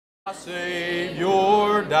My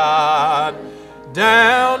Savior died,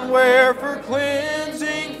 down where for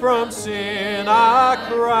cleansing from sin I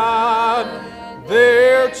cried.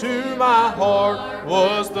 There to my heart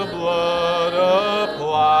was the blood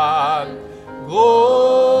applied.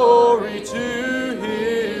 Glory to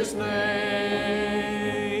His name.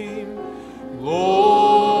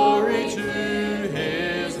 Glory to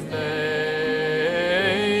His name.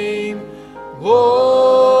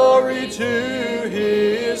 Glory to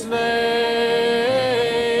His name.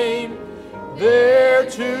 There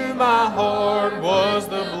to my heart was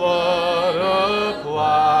the blood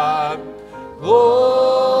applied.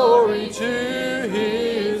 Glory to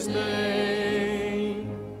His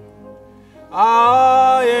name.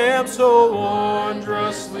 I am so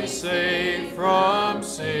wondrously saved from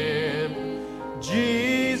sin.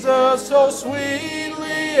 Jesus so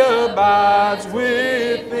sweetly abides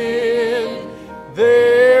within.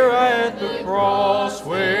 There at the cross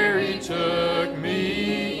where He took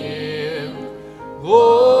me in.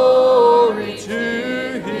 Glory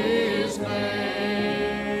to His name.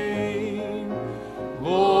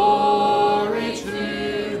 Glory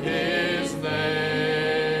to His name.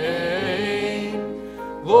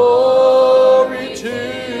 Glory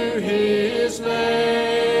to His name.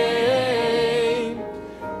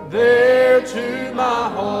 There to my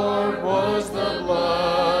heart was the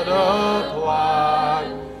blood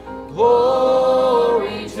applied.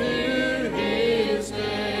 Glory to His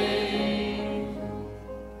name.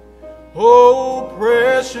 Oh,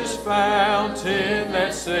 precious fountain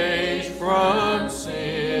that saves from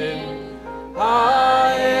sin,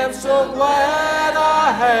 I am so glad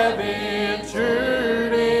I have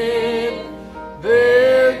entered in.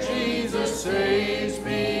 There Jesus saves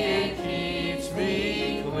me and keeps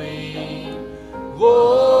me clean.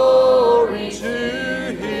 Glory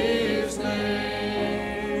to His name.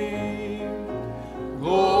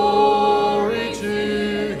 Glory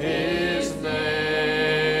to His name.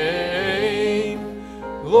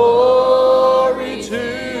 Glory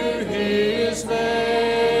to His name.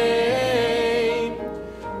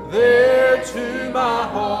 There to my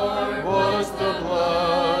heart was the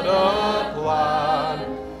blood applied.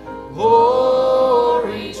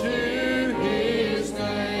 Glory to His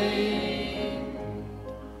name.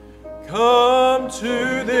 Come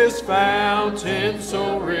to this fountain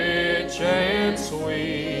so rich and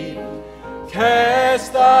sweet.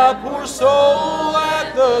 Cast thy poor soul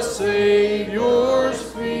at the Savior's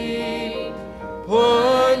feet.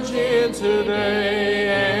 Plunge in today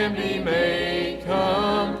and be made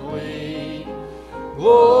complete.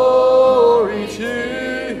 Glory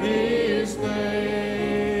to His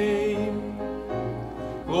name.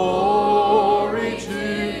 Glory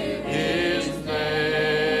to His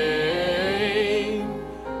name.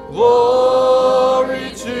 Glory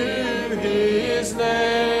to His name.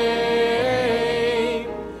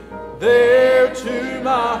 There to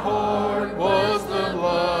my heart was the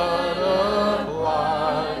blood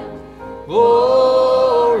applied.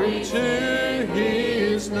 Glory to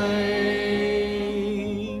His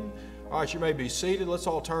name. All right, you may be seated. Let's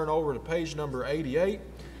all turn over to page number 88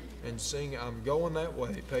 and sing I'm Going That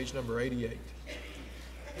Way, page number 88.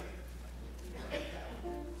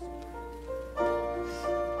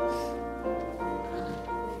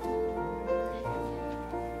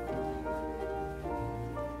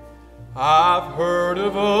 I've heard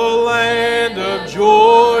of a land of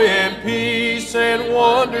joy and peace and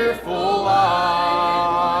wonderful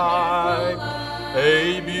life,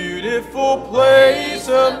 a beautiful place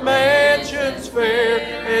of mansions fair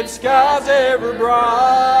and skies ever bright,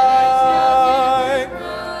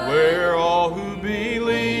 where all who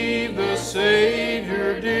believe the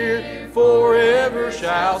Savior dear forever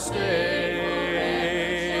shall stay.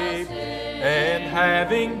 And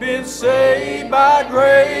having been saved by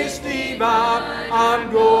grace divine,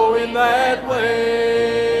 I'm going that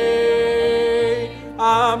way.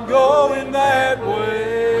 I'm going that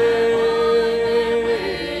way.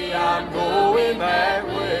 I'm going that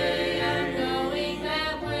way.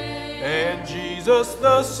 And Jesus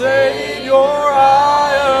the Savior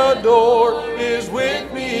I adore is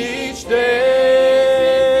with me each day.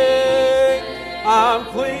 I'm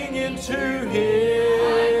clinging to Him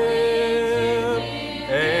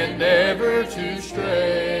and never to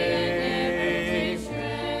stray.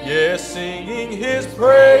 Yes, singing His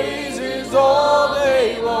praises all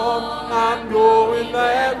day long, I'm going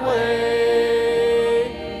that way.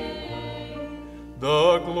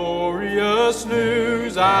 The glorious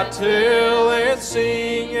news I tell and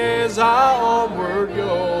sing as I onward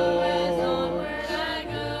go,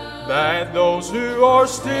 that those who are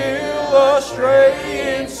still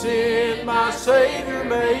astray in sin my Savior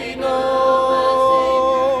may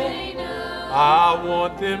know. I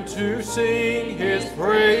want them to sing His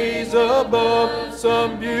praise above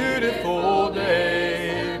some beautiful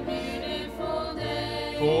day.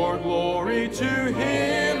 For glory to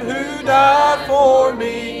Him who died for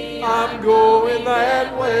me, I'm going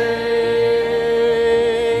that way.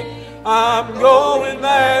 I'm going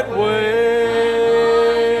that way.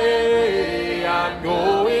 I'm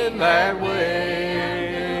going that way.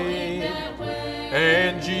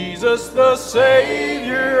 And Jesus the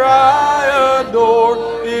Savior I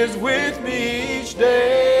adore is with me each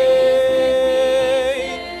day.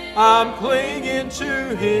 I'm clinging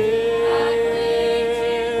to Him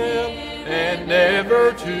and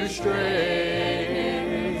never to stray.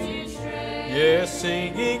 Yes,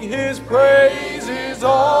 singing His praises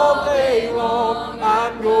all day long,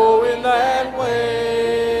 I'm going that way.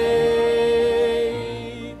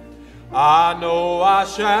 I know I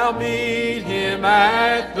shall meet Him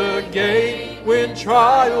at the gate when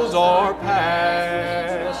trials are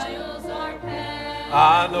past.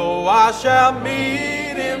 I know I shall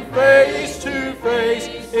meet Him face to face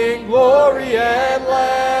in glory at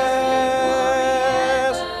last.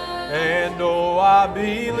 And oh, I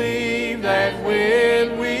believe that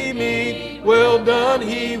when we meet, well done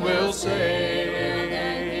He will say.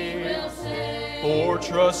 For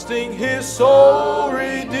trusting His soul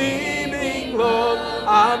redeeming love,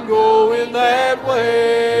 I'm going that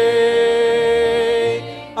way.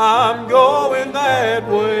 I'm going that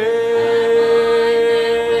way.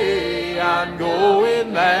 I'm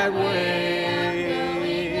going that way.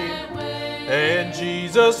 And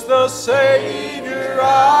Jesus the Savior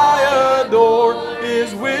I adore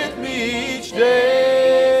is with me each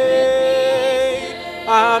day.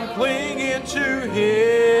 I'm clinging to Him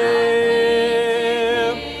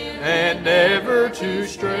and never to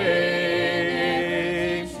stray.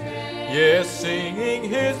 Yes, singing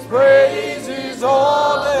His praises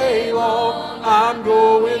all day long, I'm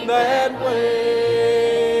going that way.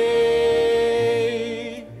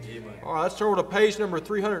 All right, let's turn to page number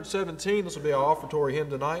 317. This will be our offertory hymn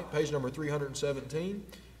tonight, page number 317,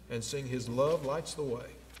 and sing His Love Lights the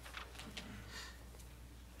Way.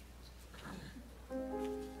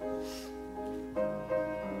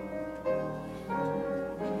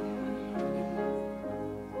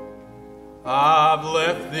 I've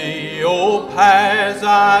left the old paths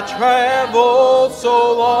I traveled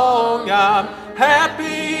so long. I'm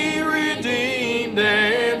happy, redeemed,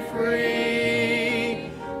 and free.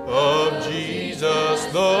 Of Jesus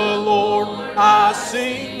the Lord I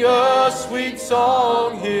sing a sweet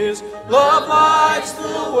song. His love lights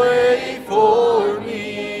the way for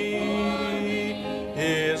me.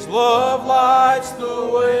 His love lights the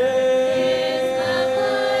way.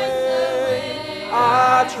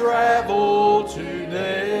 I travel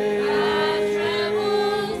today.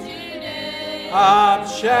 I'm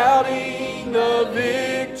shouting the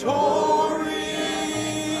victory.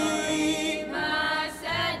 My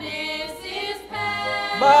sadness is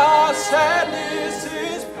past. My sadness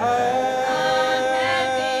is past.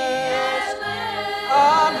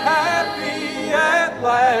 I'm happy at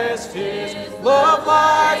last. His love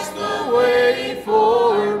lights the way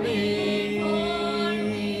for me.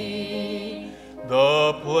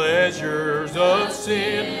 The pleasures of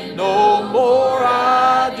sin no more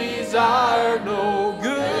I desire, no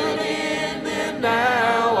good in them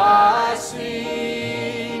now I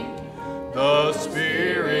see. The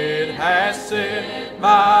Spirit has set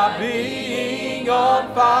my being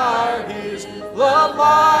on fire, His love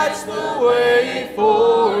lights the way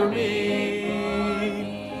for me.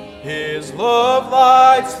 His love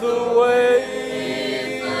lights the way.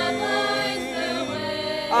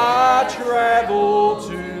 I travel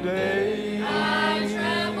today.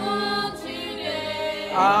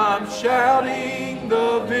 I'm shouting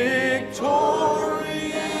the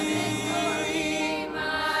victory.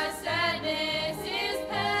 My sadness is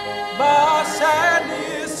past. My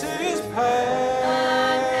sadness is past.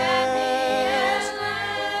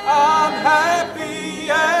 I'm happy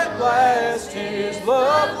at last. His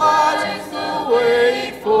love lights the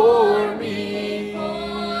way for me.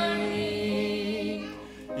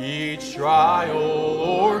 Each trial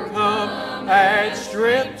o'ercome adds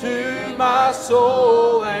strength to my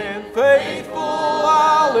soul, and faithful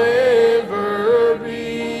I'll ever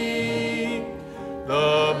be.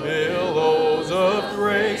 The billows of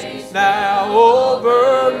grace now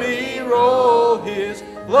over me roll. His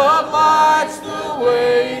love lights the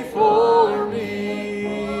way for me.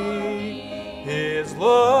 His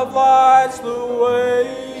love lights the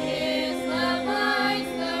way.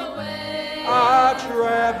 I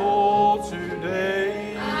travel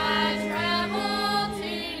today.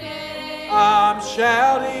 I'm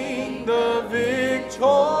shouting the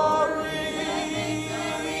victory.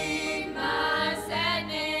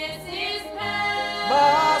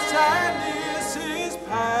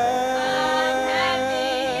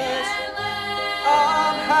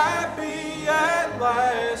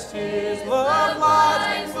 His love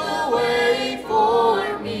lights the way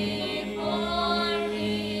for me.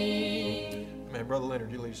 Man, Brother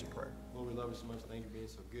Leonard, you lead us in prayer. Lord, we love you so much. Thank you for being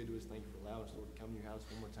so good to us. Thank you for allowing us, Lord, to come to your house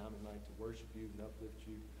one more time tonight to worship you and uplift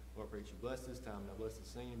you. Lord, I pray that you bless this time. Now bless the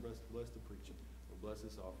singing, bless the preaching. Lord, bless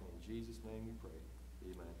this offering. In Jesus' name we pray.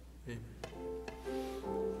 Amen.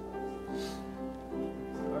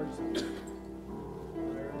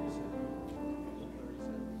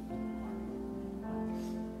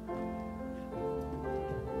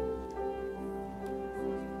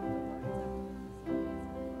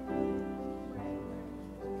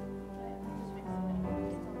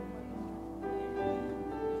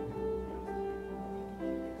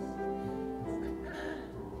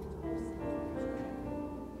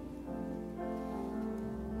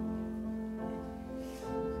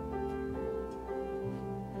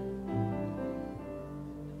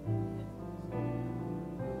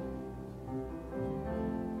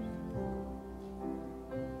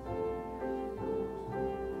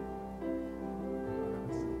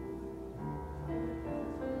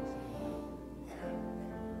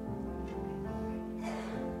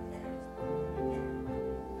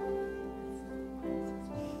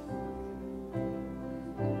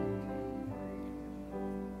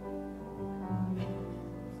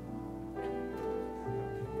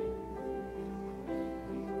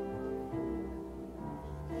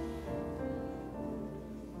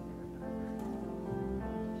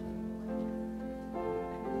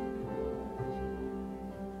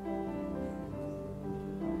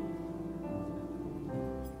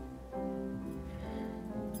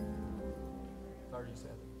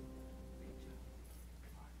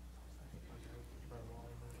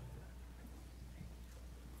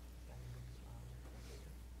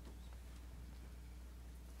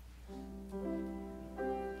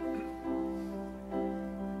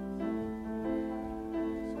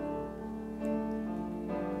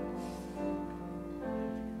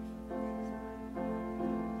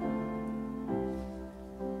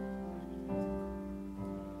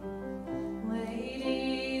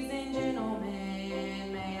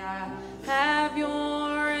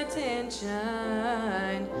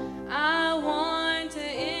 I want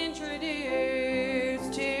to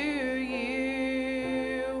introduce to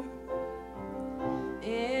you,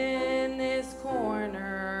 in this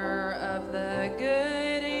corner of the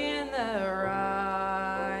good and the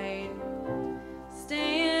right,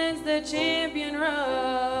 stands the champion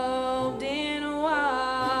robed in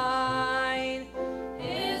white.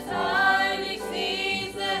 His height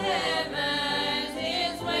exceeds the heavens,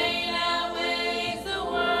 his weight outweighs the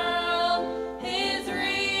world, his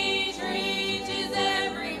reach reaches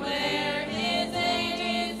everywhere, his age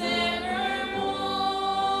is evermore.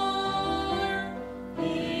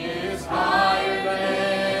 He is higher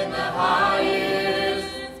than the highest,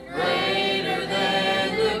 greater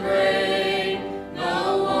than the great.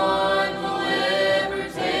 No one will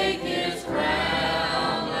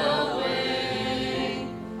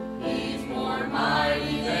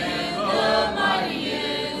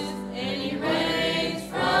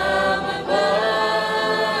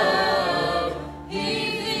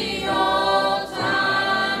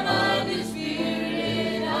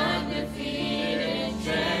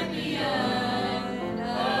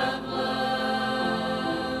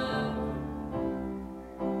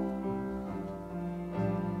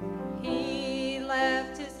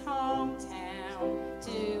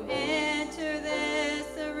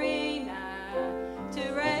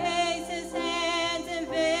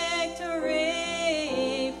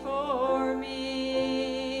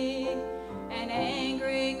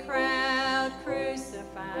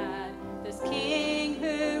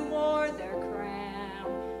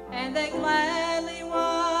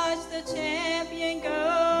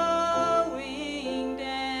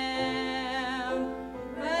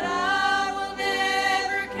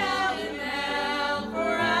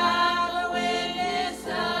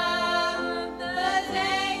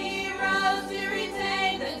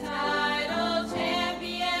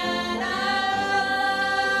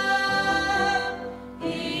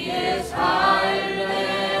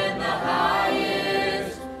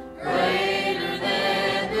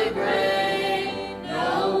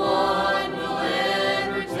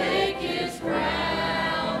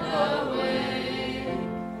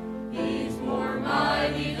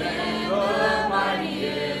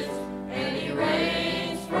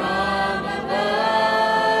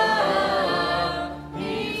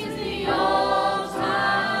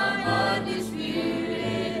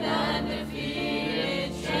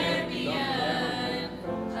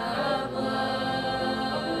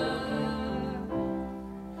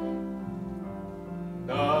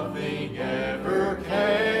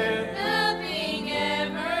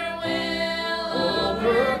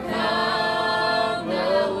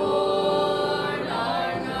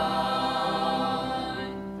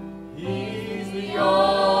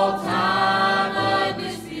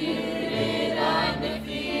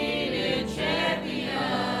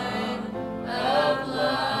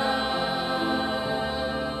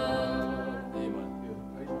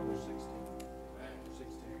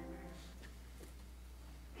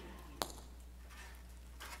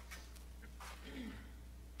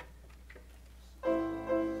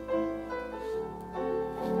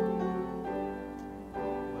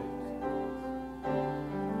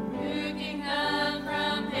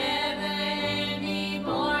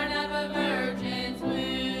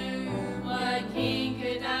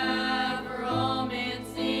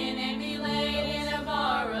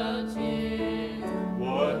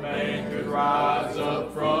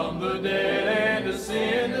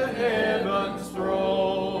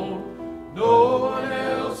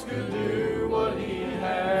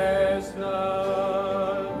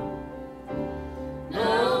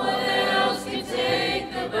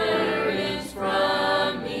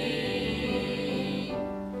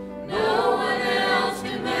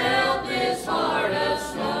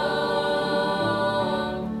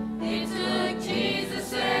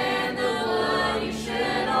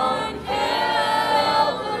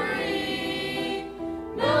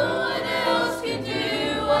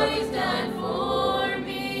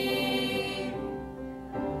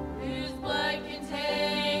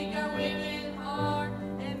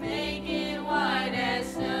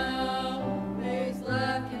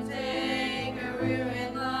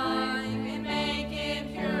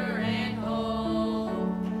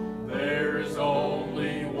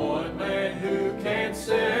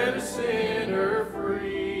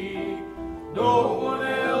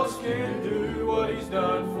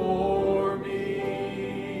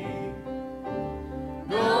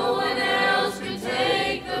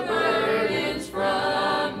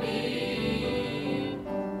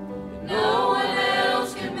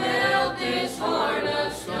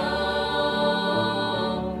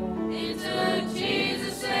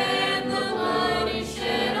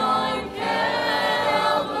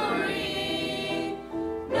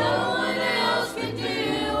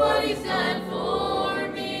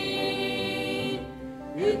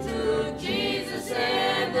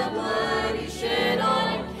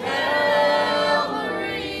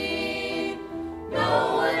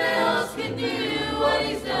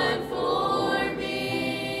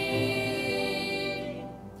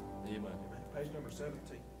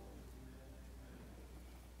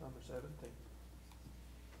number 17.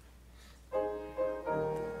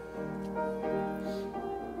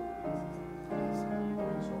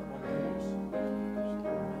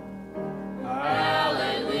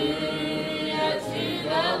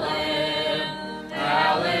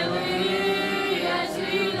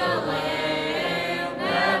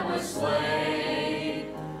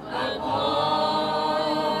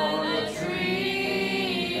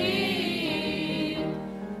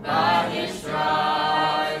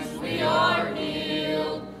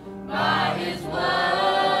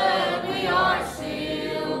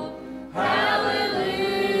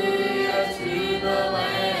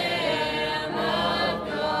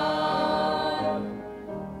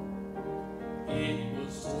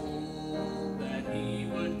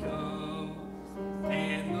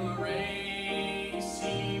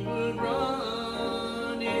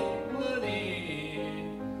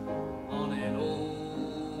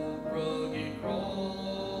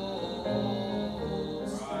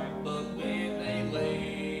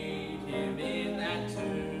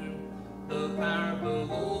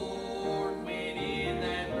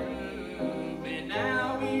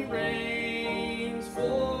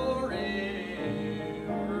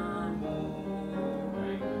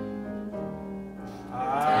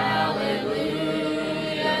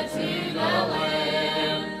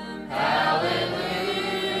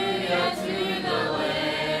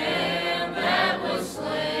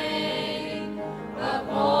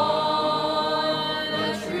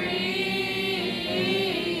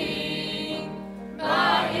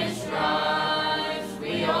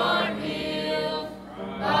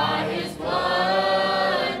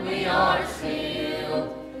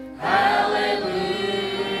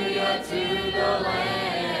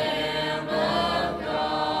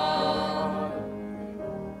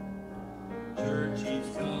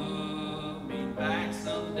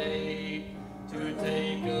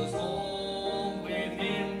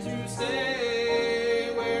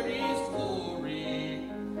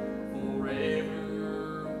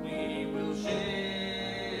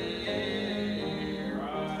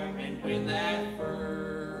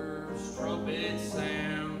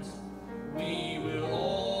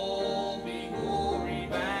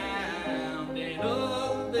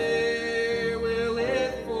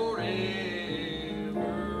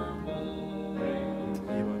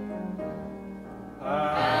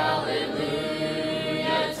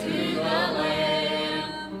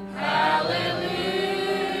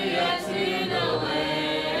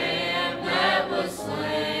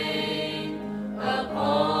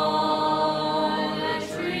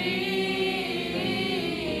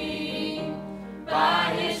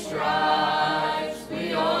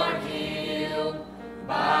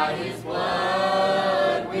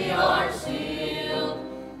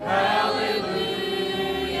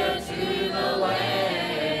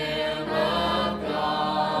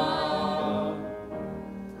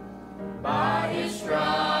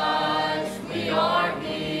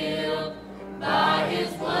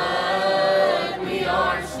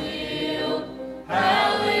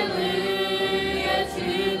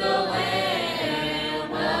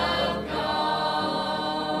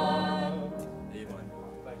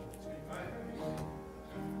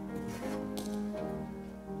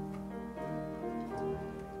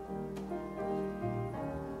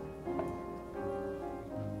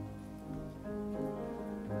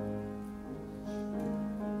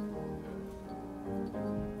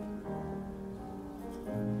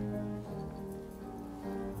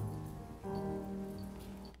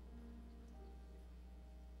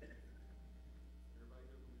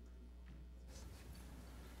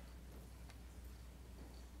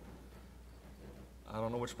 I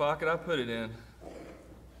don't know which pocket I put it in.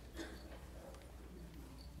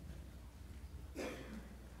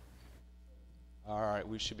 All right,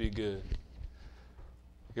 we should be good.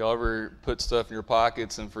 Y'all ever put stuff in your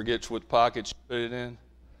pockets and forget what pockets you put it in?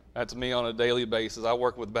 That's me on a daily basis. I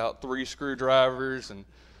work with about 3 screwdrivers and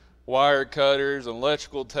wire cutters and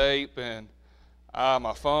electrical tape and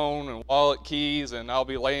my phone and wallet keys, and I'll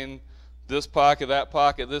be laying this pocket, that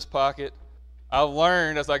pocket, this pocket. I've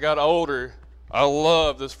learned as I got older, I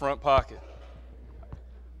love this front pocket.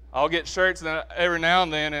 I'll get shirts every now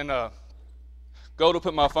and then and go to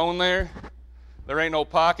put my phone there. There ain't no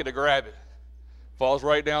pocket to grab it. Falls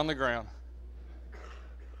right down the ground.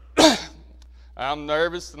 I'm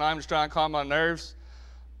nervous, and I'm just trying to calm my nerves.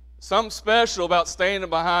 Something special about standing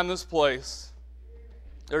behind this place.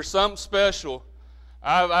 There's something special.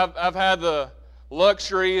 I've had the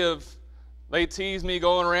luxury of, they tease me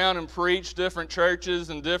going around and preach different churches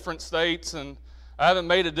in different states, and I haven't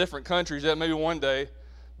made it different countries yet, maybe one day.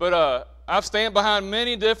 But I've stand behind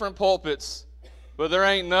many different pulpits, but there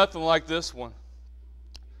ain't nothing like this one.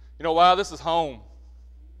 You know why? This is home.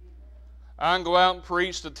 I can go out and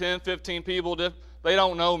preach to 10, 15 people. They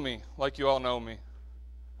don't know me like you all know me.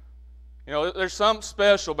 You know, there's something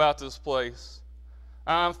special about this place.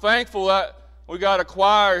 I'm thankful that we got a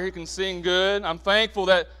choir who can sing good. I'm thankful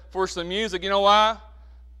that for some music. You know why?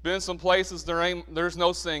 Been some places there's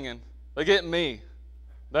no singing. They get me.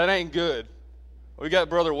 That ain't good. We got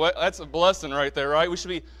Brother Wet. That's a blessing right there, right? We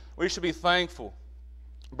should be thankful.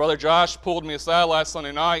 Brother Josh pulled me aside last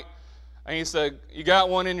Sunday night, and he said, "You got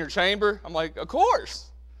one in your chamber?" I'm like, "Of course."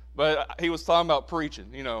 But he was talking about preaching.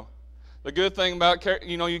 You know, the good thing about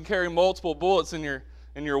you can carry multiple bullets in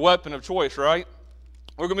your weapon of choice, right?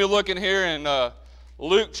 We're going to be looking here in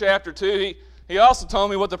Luke chapter 2. He also told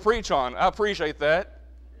me what to preach on. I appreciate that.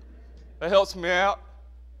 That helps me out.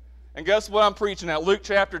 And guess what I'm preaching at? Luke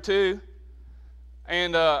chapter 2.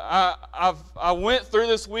 And I went through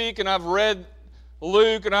this week and I've read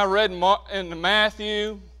Luke and I read into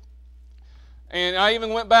Matthew. And I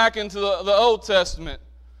even went back into the Old Testament.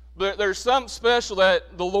 But there's something special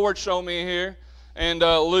that the Lord showed me here in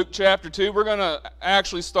Luke chapter 2. We're going to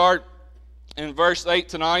actually start in verse 8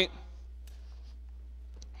 tonight.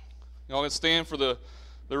 Y'all can stand for the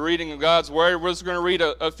reading of God's Word. We're just going to read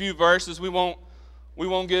a few verses. We won't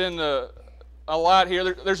get into a lot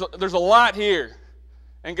here. There's a lot here.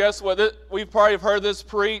 And guess what? We've probably heard this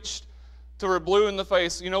preached till we're blue in the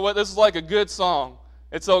face. You know what? This is like a good song.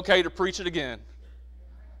 It's okay to preach it again.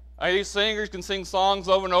 These singers can sing songs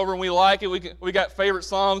over and over, and we like it. We got favorite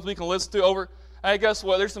songs we can listen to over. Hey, guess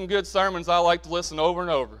what? There's some good sermons I like to listen over and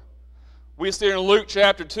over. We see here in Luke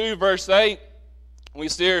chapter 2, verse 8. We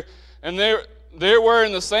see here, and there were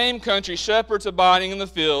in the same country shepherds abiding in the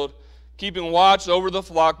field, keeping watch over the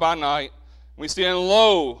flock by night. We see, and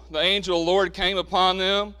lo, the angel of the Lord came upon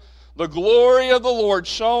them. The glory of the Lord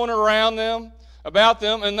shone around them, about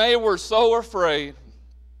them, and they were so afraid.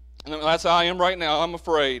 And that's how I am right now. I'm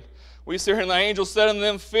afraid. We see here, and the angel said unto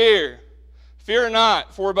them, Fear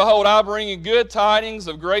not, for behold, I bring you good tidings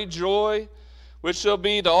of great joy, which shall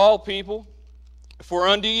be to all people. For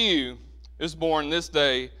unto you is born this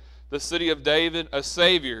day the city of David a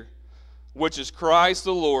Savior, which is Christ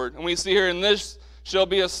the Lord. And we see here, and this shall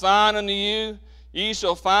be a sign unto you. Ye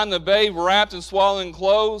shall find the babe wrapped in swaddling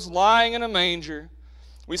clothes, lying in a manger.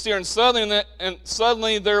 We see here, and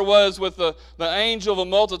suddenly there was with the angel of a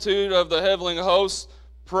multitude of the heavenly hosts,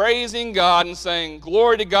 praising God and saying,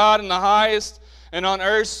 Glory to God in the highest, and on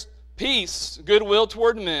earth peace, goodwill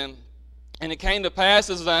toward men. And it came to pass,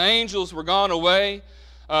 as the angels were gone away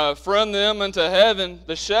from them unto heaven,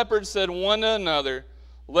 the shepherds said one to another,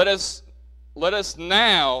 Let us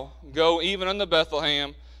now go even unto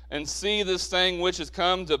Bethlehem, and see this thing which is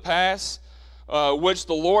come to pass, which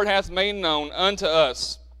the Lord hath made known unto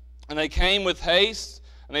us. And they came with haste,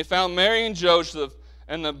 and they found Mary and Joseph,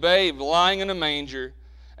 and the babe lying in a manger.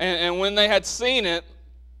 And when they had seen it,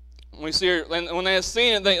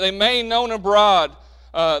 they made known abroad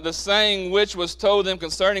the saying which was told them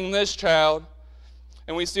concerning this child.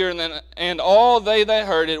 And we see here, and all they that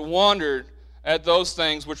heard it wondered at those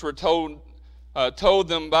things which were told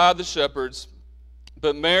them by the shepherds.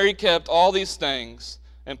 But Mary kept all these things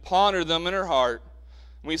and pondered them in her heart.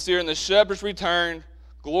 And we see here, and the shepherds returned,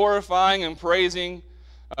 glorifying and praising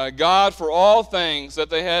God for all things that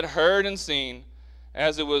they had heard and seen,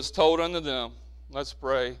 as it was told unto them. Let's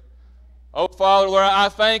pray. Oh, Father, Lord, I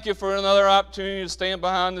thank you for another opportunity to stand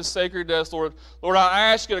behind this sacred desk, Lord. Lord,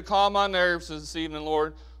 I ask you to calm my nerves this evening,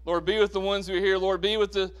 Lord. Lord, be with the ones who are here. Lord, be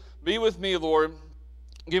with me, Lord.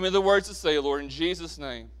 Give me the words to say, Lord, in Jesus'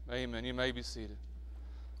 name. Amen. You may be seated.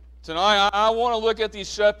 Tonight, I want to look at these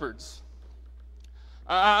shepherds.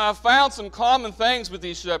 I found some common things with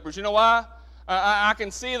these shepherds. You know why? I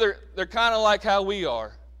can see they're kind of like how we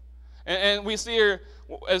are. And we see here,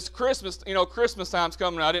 as Christmas time's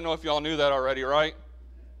coming. I didn't know if y'all knew that already, right?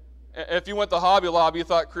 If you went to Hobby Lobby, you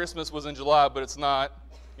thought Christmas was in July, but it's not.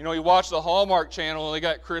 You know, you watch the Hallmark Channel, and they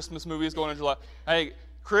got Christmas movies going in July. Hey,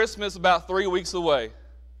 Christmas about 3 weeks away.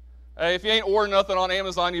 Hey, if you ain't ordering nothing on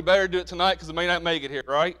Amazon, you better do it tonight, because it may not make it here,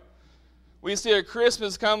 right? We see a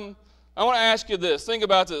Christmas come. I want to ask you this. Think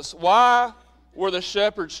about this. Why were the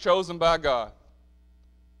shepherds chosen by God?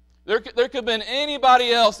 There could have been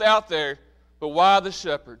anybody else out there, but why the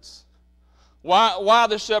shepherds? Why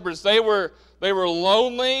the shepherds? They were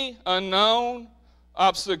lonely, unknown,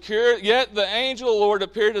 obscure, yet the angel of the Lord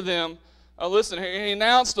appeared to them. Listen, he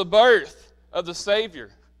announced the birth of the Savior.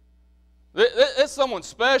 It's someone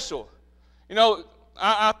special. You know,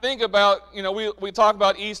 I think about, we talk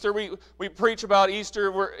about Easter, we preach about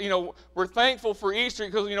Easter, we're thankful for Easter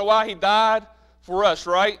because you know why? He died for us,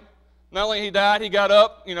 right? Not only he died, he got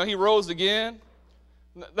up, he rose again.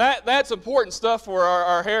 That's important stuff for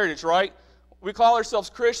our heritage, right? We call ourselves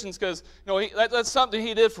Christians because that's something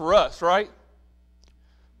he did for us, right?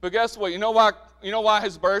 But guess what? You know why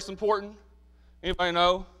his birth's important? Anybody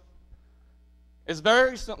know? It's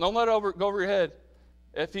very simple. Don't let it go over your head.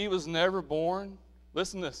 If he was never born,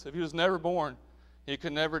 listen to this. If he was never born, he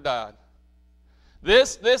could never died.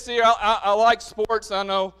 This year, I like sports. I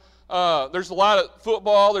know there's a lot of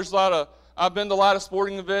football. I've been to a lot of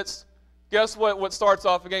sporting events. Guess what starts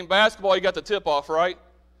off a game? Basketball, you got the tip-off, right?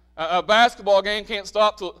 A basketball game can't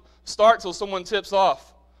start till someone tips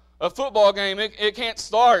off. A football game, it can't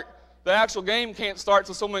start. The actual game can't start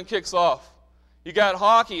till someone kicks off. You got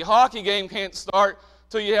hockey. Hockey game can't start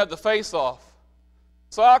till you have the face-off.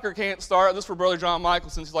 Soccer can't start. This is for Brother John Michael,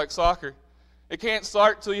 since he likes soccer. It can't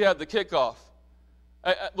start till you have the kickoff.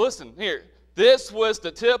 Listen, here. This was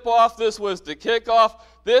the tip-off. This was the kickoff.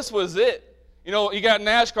 This was it. You got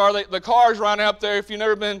NASCAR. The cars run up there. If you've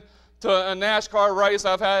never been to a NASCAR race,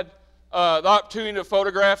 I've had the opportunity to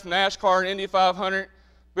photograph NASCAR and Indy 500.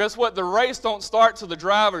 Guess what? The race don't start till the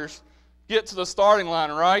drivers get to the starting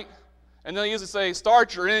line, right? And they'll usually say,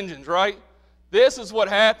 start your engines, right? This is what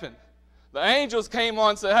happened. The angels came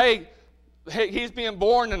on and said, hey, he's being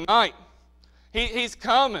born tonight. He's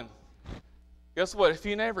coming. Guess what? If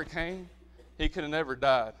he never came, he could have never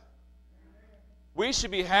died. We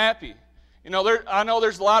should be happy. I know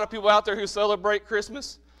there's a lot of people out there who celebrate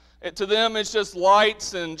Christmas. To them, it's just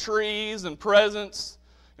lights and trees and presents.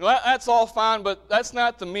 That's all fine, but that's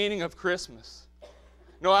not the meaning of Christmas.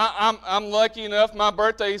 I'm lucky enough. My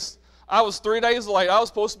birthday's, I was 3 days late. I was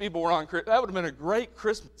supposed to be born on Christmas. That would have been a great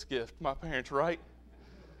Christmas gift to my parents, right?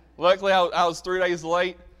 Luckily, I was 3 days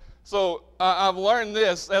late. So I've learned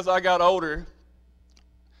this as I got older.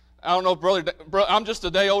 I don't know, I'm just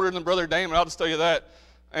a day older than Brother Damon. I'll just tell you that.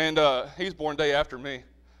 And he's born a day after me.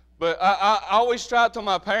 But I always try to tell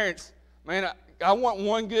my parents, man, I want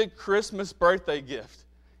one good Christmas birthday gift.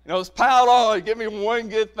 It's piled on, give me one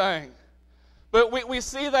good thing. But we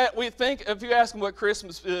see that, we think if you ask them what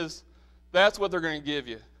Christmas is, that's what they're going to give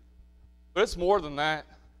you. But it's more than that.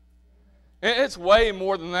 It's way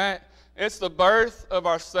more than that. It's the birth of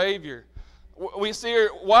our Savior. We see here,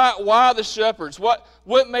 why the shepherds?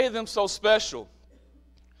 What made them so special?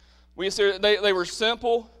 We see they were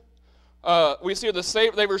simple. We see the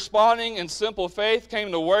Savior, they were responding in simple faith,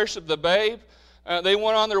 came to worship the babe. They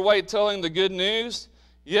went on their way telling the good news.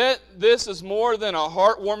 Yet this is more than a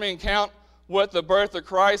heartwarming account with the birth of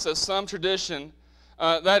Christ, as some tradition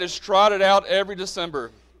that is trotted out every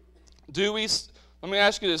December. Let me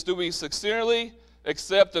ask you this, do we sincerely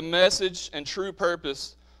accept the message and true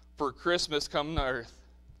purpose for Christmas coming to earth,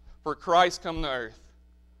 for Christ coming to earth?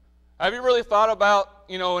 Have you really thought about,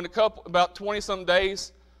 in about 20-some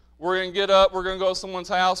days, we're going to get up, we're going to go to someone's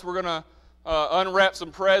house, we're going to unwrap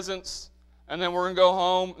some presents, and then we're going to go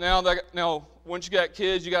home. Now, once you got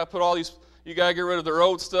kids, you got to put all these, you got to get rid of their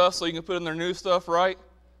old stuff so you can put in their new stuff, right?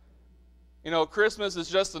 Christmas is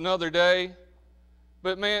just another day.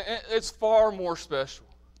 But man, it's far more special.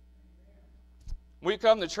 We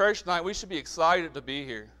come to church tonight, we should be excited to be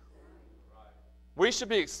here. We should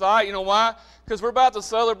be excited. You know why? Because we're about to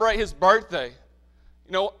celebrate his birthday.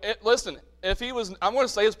 Listen, if he was, I'm going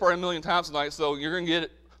to say this part a million times tonight, so you're going to get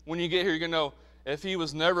it. When you get here, you're going to know, if he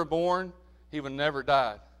was never born, he would never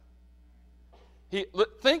died.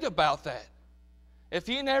 Think about that. If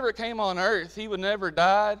he never came on earth, he would never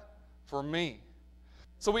died for me.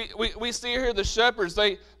 So we see here the shepherds,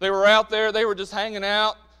 they were out there, they were just hanging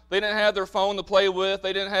out. They didn't have their phone to play with.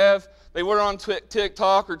 They weren't on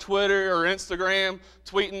TikTok or Twitter or Instagram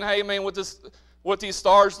tweeting, hey man, what these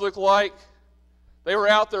stars look like. They were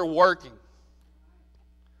out there working.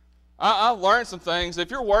 I've learned some things.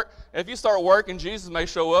 If you start working, Jesus may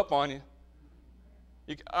show up on you.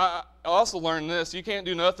 I also learned this. You can't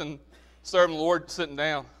do nothing serving the Lord sitting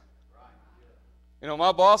down.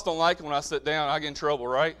 My boss don't like it when I sit down. I get in trouble,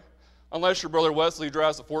 right? Unless your brother Wesley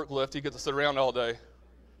drives a forklift, he gets to sit around all day.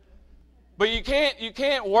 But you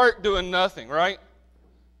can't work doing nothing, right?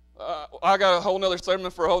 I got a whole nother sermon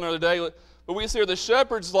for a whole nother day. But we see here the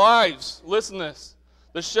shepherds' lives. Listen to this.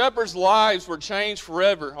 The shepherds' lives were changed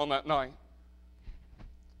forever on that night.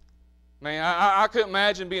 Man, I couldn't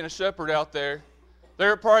imagine being a shepherd out there.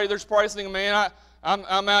 There's probably thinking, man,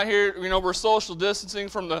 I'm out here, we're social distancing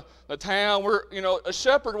from the town. A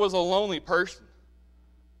shepherd was a lonely person.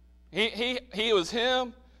 He was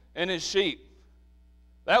him and his sheep.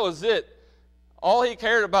 That was it. All he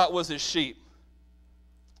cared about was his sheep.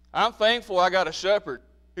 I'm thankful I got a shepherd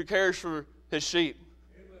who cares for his sheep.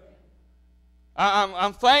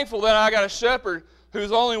 I'm thankful that I got a shepherd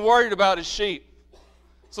who's only worried about his sheep.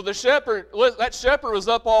 So that shepherd was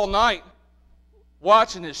up all night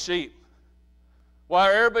watching his sheep. While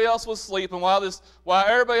everybody else was sleeping, while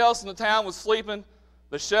everybody else in the town was sleeping,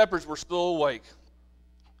 the shepherds were still awake.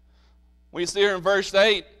 We see here in verse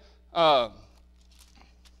 8, it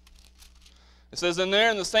says, "And there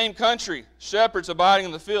in the same country, shepherds abiding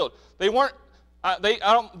in the field." They weren't, I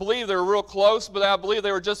don't believe they were real close, but I believe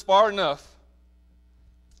they were just far enough.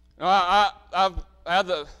 You know, I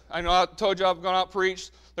told you I've gone out and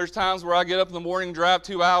preached. There's times where I get up in the morning and drive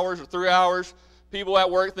 2 hours or 3 hours. People at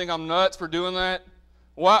work think I'm nuts for doing that.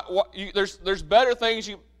 There's better things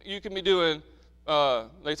you can be doing.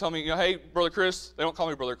 They tell me, hey, Brother Chris. They don't call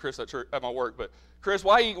me Brother Chris at my work, but Chris,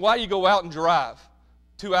 why you go out and drive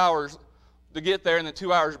 2 hours to get there and then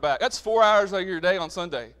 2 hours back? That's 4 hours of your day on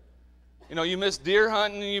Sunday. You know, you miss deer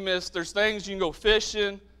hunting. There's things you can go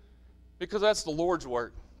fishing, because that's the Lord's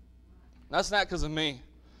work. That's not because of me.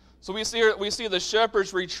 So we see the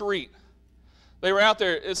shepherds retreat. They were out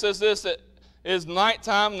there. It says this, that it is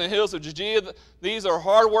nighttime in the hills of Judea. These are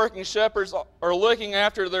hardworking shepherds, are looking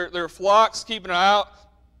after their flocks, keeping an eye out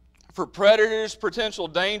for predators, potential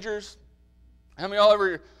dangers. How many of y'all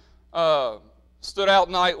ever stood out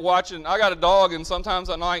at night watching? I got a dog, and sometimes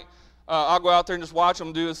at night I'll go out there and just watch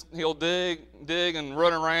him do his. He'll dig and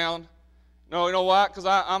run around. No, you know why? Because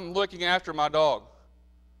I'm looking after my dog.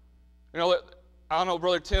 You know, I know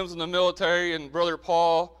Brother Tim's in the military and Brother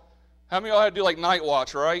Paul. How many of y'all had to do like night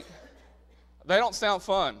watch, right? They don't sound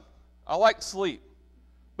fun. I like sleep,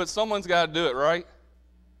 but someone's got to do it, right?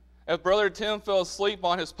 If Brother Tim fell asleep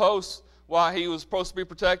on his post while he was supposed to be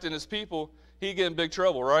protecting his people, he'd get in big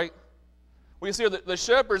trouble, right? We see the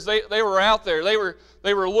shepherds, they were out there. They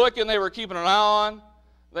were looking, they were keeping an eye on.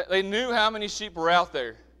 They knew how many sheep were out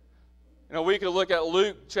there. You know, we could look at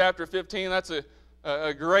Luke chapter 15. That's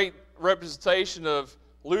a great representation of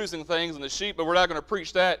losing things in the sheep, but we're not going to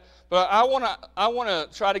preach that. But I want to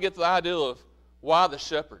try to get to the idea of why the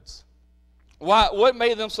shepherds. What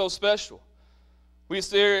made them so special? We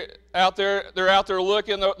see out there, they're out there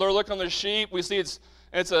looking, they're looking on their sheep. We see it's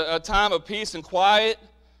a time of peace and quiet.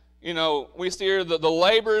 You know, we see here the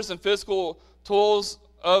labors and physical tools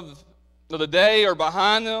of the day are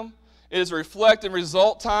behind them. It is reflect and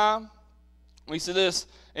result time. We see this,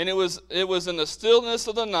 and it was in the stillness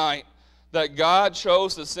of the night that God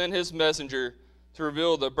chose to send his messenger to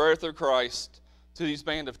reveal the birth of Christ to these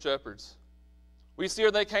band of shepherds. We see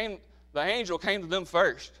here the angel came to them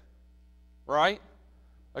first, right?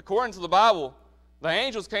 According to the Bible, the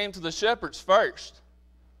angels came to the shepherds first.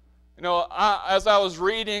 You know, as I was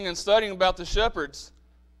reading and studying about the shepherds,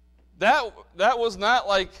 that was not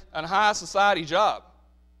like a high society job.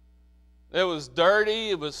 It was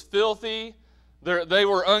dirty, it was filthy, they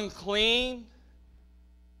were unclean.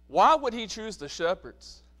 Why would he choose the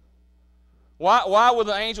shepherds? Why would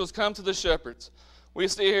the angels come to the shepherds? We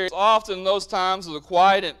see here, it's often those times of the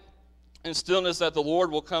quiet and stillness that the Lord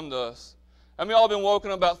will come to us. I mean, y'all been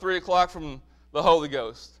woken up about 3 o'clock from the Holy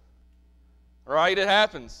Ghost. Right? It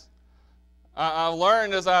happens. I've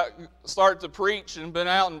learned as I start to preach and been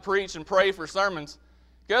out and preach and pray for sermons,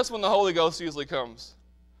 guess when the Holy Ghost usually comes?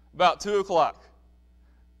 About 2 o'clock.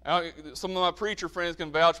 Some of my preacher friends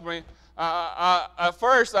can vouch for me. At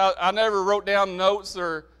first, I never wrote down notes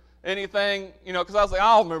or anything, you know, because I was like,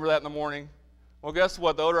 I'll remember that in the morning. Well, guess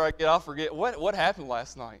what? The older I get, I'll forget what happened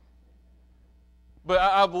last night. But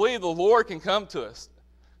I believe the Lord can come to us,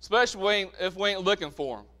 especially if we ain't looking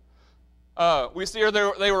for him. We see here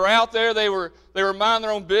they were out there. They were minding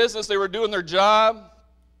their own business. They were doing their job.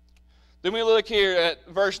 Then we look here at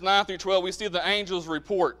verse 9 through 12. We see the angel's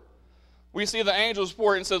report. We see the angel's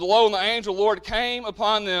report and said, "Lo, and the angel Lord came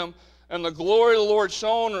upon them, and the glory of the Lord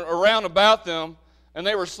shone around about them, and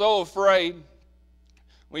they were so afraid."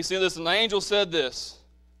 We see this, and the angel said this,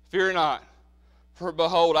 "Fear not, for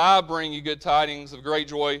behold, I bring you good tidings of great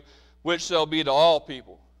joy, which shall be to all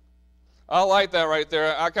people." I like that right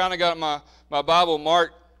there. I kind of got my Bible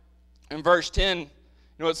marked in verse 10. You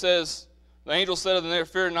know, it says, the angel said to them there,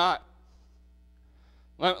 "Fear not."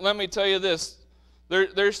 Let me tell you this.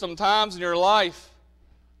 There's some times in your life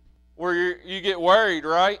where you get worried,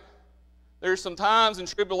 right? There's some times and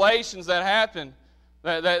tribulations that happen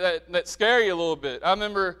that scare you a little bit. I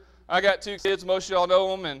remember I got 2 kids. Most of y'all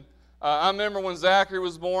know them. And I remember when Zachary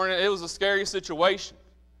was born, it was a scary situation.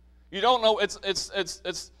 You don't know.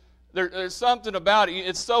 There's something about it.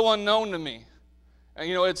 It's so unknown to me. And,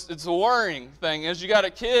 you know, it's a worrying thing. As you got a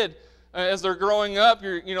kid, as they're growing up,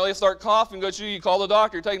 they start coughing. You call the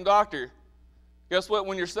doctor. You take them to the doctor. Guess what?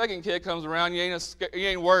 When your second kid comes around, you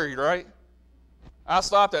ain't worried, right? I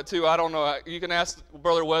stopped at 2. I don't know. You can ask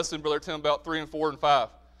Brother Weston and Brother Tim about 3 and 4 and 5.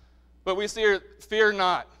 But we see here, fear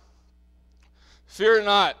not. Fear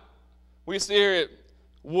not. We see here,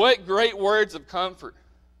 what great words of comfort.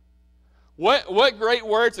 What great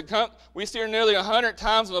words of comfort. We see here nearly 100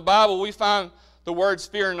 times in the Bible we find the words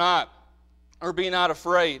fear not or be not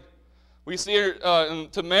afraid. We see here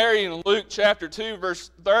to Mary in Luke chapter 2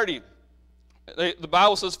 verse 30. The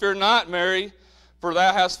Bible says, fear not, Mary, for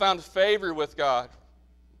thou hast found favor with God.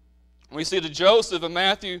 We see to Joseph in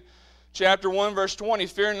Matthew chapter 1 verse 20,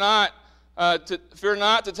 fear not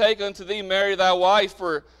to take unto thee Mary thy wife,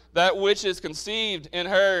 for that which is conceived in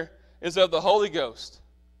her is of the Holy Ghost.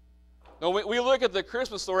 Now, we look at the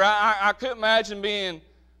Christmas story. I couldn't imagine being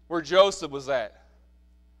where Joseph was at.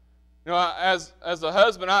 You know, as a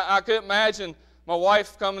husband, I couldn't imagine my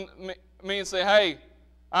wife coming to me and say, hey,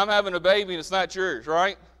 I'm having a baby and it's not yours,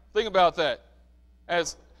 right? Think about that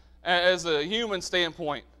as a human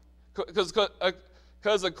standpoint.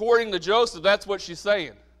 Because according to Joseph, that's what she's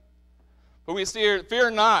saying. But we see here,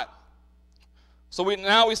 fear not. So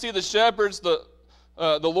now we see the shepherds, the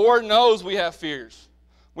Lord knows we have fears.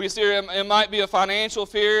 We see here, it might be a financial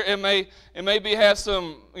fear. It may have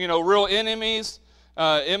some real enemies.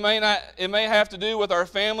 It may have to do with our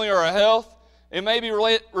family or our health. It may be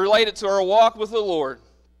related to our walk with the Lord.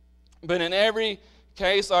 But in every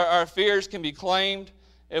case, our fears can be claimed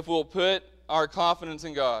if we'll put our confidence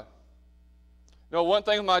in God. One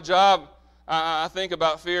thing with my job, I think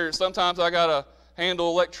about fear. Sometimes I got to handle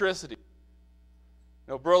electricity.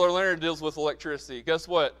 Brother Leonard deals with electricity. Guess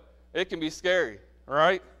what? It can be scary,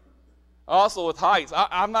 right? Also with heights.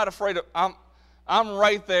 I'm not afraid of, I'm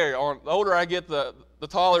right there. The older I get, the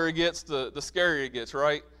taller it gets, the scarier it gets,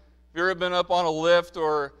 right? If you've ever been up on a lift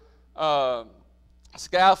or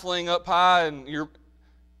scaffolding up high and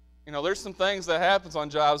there's some things that happens on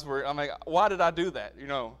jobs where I'm like, why did I do that?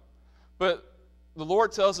 But the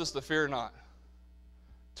Lord tells us to fear not.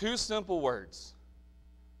 2 simple words.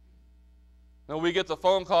 We get the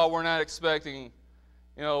phone call we're not expecting.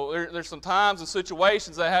 There's some times and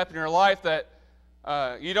situations that happen in your life that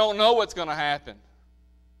you don't know what's going to happen.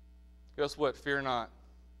 Guess what? Fear not.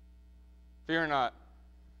 Fear not.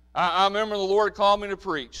 I remember the Lord called me to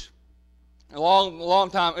preach. A long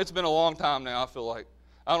time. It's been a long time now, I feel like.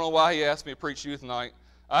 I don't know why He asked me to preach youth night.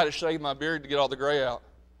 I had to shave my beard to get all the gray out.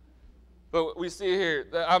 But we see here,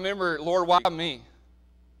 I remember, Lord, why me?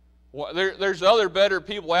 There's other better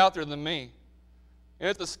people out there than me.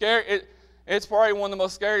 And it's probably one of the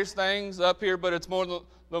most scariest things up here, but it's more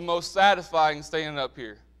the most satisfying standing up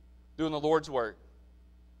here, doing the Lord's work.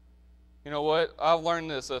 You know what? I've learned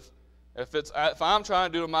this. If I'm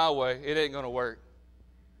trying to do it my way, it ain't going to work.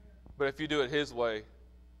 But if you do it His way,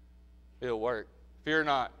 it'll work. Fear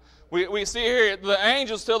not. We see here the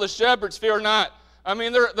angels tell the shepherds, fear not. I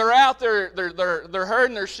mean, they're out there, they're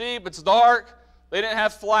herding their sheep. It's dark. They didn't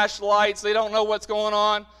have flashlights. They don't know what's going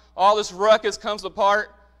on. All this ruckus comes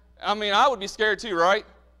apart. I mean, I would be scared too, right?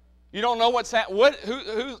 You don't know what's happening.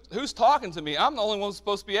 Who's talking to me? I'm the only one who's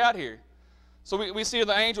supposed to be out here. So we see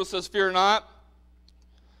the angel says, fear not.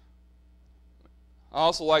 I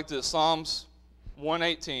also like this, Psalms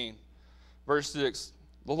 118, verse 6.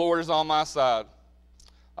 The Lord is on my side.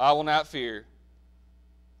 I will not fear.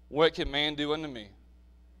 What can man do unto me?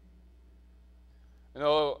 I'm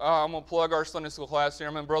going to plug our Sunday school class here.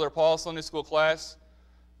 I'm in Brother Paul's Sunday school class.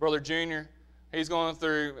 Brother Junior, he's going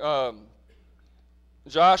through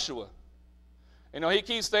Joshua. He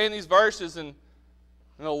keeps saying these verses, and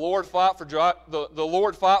the Lord fought for the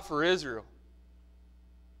Lord fought for Israel.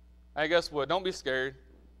 Hey, guess what? Don't be scared.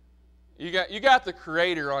 You got the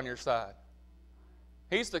Creator on your side.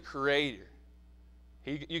 He's the Creator.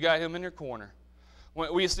 You got Him in your corner.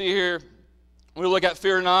 We see here, we look at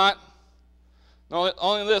fear not.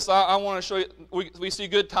 Only this, I want to show you, we see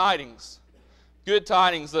good tidings. Good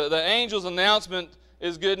tidings. The angel's announcement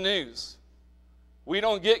is good news. We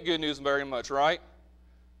don't get good news very much, right?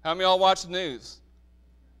 How many of y'all watch the news?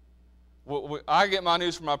 I get my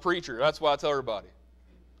news from my preacher. That's why I tell everybody.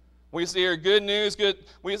 We see here good news.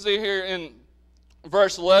 We see here in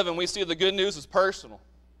verse 11, we see the good news is personal.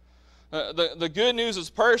 The good news is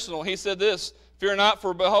personal. He said this, fear not,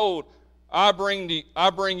 for behold, I bring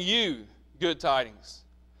you good tidings.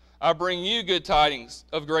 I bring you good tidings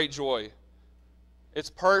of great joy. It's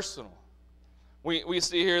personal. We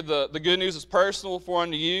see here the good news is personal for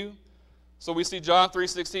unto you. So we see John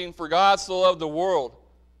 3:16, for God so loved the world,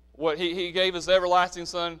 what He gave His everlasting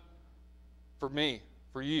Son for me,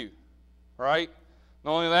 for you, right?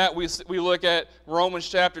 Not only that, we look at Romans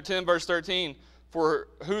chapter 10, verse 13, for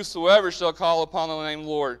whosoever shall call upon the name of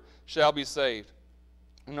the Lord shall be saved.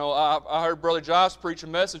 You know, I heard Brother Josh preach a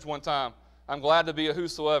message one time. I'm glad to be a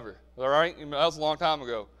whosoever. All right? That was a long time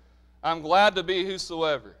ago. I'm glad to be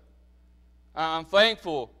whosoever. I'm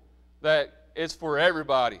thankful that it's for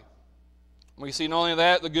everybody. We see not only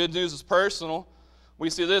that, the good news is personal. We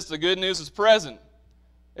see this, the good news is present.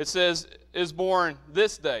 It says, is born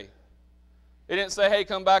this day. It didn't say, hey,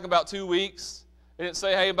 come back in about 2 weeks. It didn't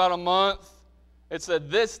say, hey, about a month. It said,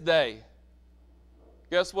 this day.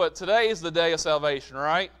 Guess what? Today is the day of salvation,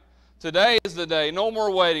 right? Today is the day. No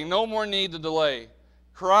more waiting. No more need to delay.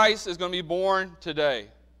 Christ is going to be born today.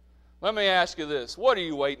 Let me ask you this. What are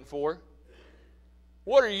you waiting for?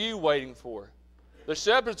 What are you waiting for? The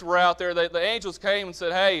shepherds were out there. The angels came and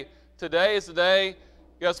said, hey, today is the day.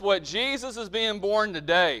 Guess what? Jesus is being born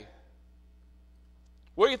today.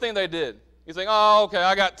 What do you think they did? You think, oh, okay,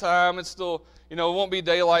 I got time. It's still, it won't be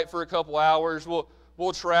daylight for a couple hours.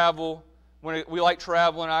 We'll travel. We like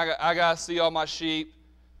traveling. I got to see all my sheep.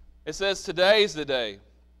 It says today's the day.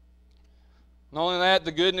 Not only that,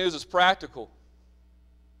 the good news is practical.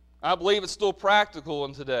 I believe it's still practical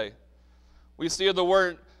in today. We see the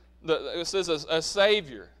word, it says a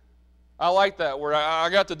Savior. I like that word. I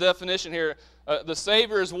got the definition here. The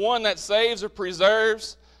Savior is one that saves or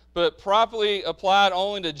preserves, but properly applied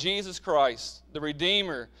only to Jesus Christ, the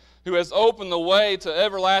Redeemer, who has opened the way to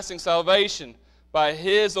everlasting salvation by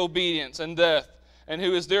His obedience and death, and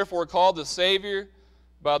who is therefore called the Savior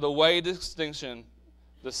by the way of distinction,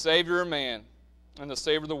 the Savior of man and the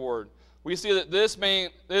Savior of the Word. We see that this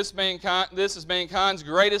is mankind's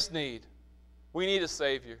greatest need. We need a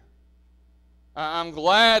Savior. I'm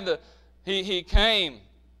glad that He came.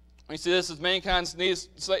 We see this as mankind's need.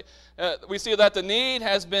 We see that the need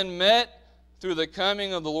has been met through the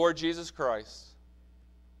coming of the Lord Jesus Christ.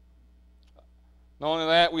 Not only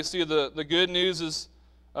that, we see the good news is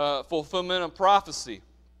fulfillment of prophecy.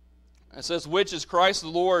 It says, which is Christ the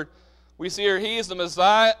Lord. We see here He is the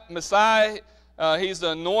Messiah. He's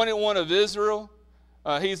the anointed one of Israel.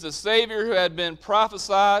 He's the Savior who had been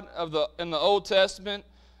prophesied in the Old Testament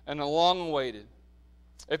and long awaited.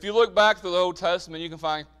 If you look back to the Old Testament, you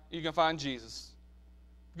can find Jesus.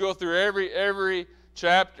 Go through every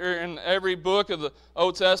chapter and every book of the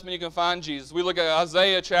Old Testament, you can find Jesus. We look at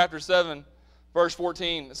Isaiah chapter 7, verse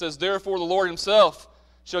 14. It says, therefore the Lord Himself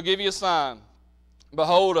shall give you a sign.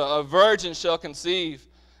 Behold, a virgin shall conceive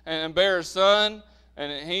and bear a son,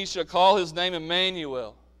 and He shall call His name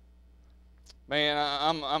Emmanuel. Man,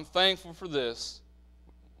 I'm thankful for this.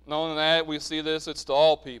 Knowing that, we see this, it's to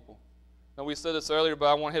all people. Now, we said this earlier, but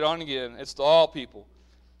I want to hit on it again. It's to all people.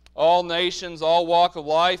 All nations, all walk of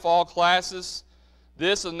life, all classes.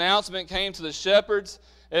 This announcement came to the shepherds.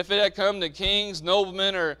 If it had come to kings,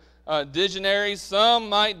 noblemen, or dignitaries, some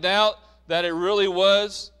might doubt that it really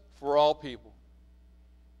was for all people.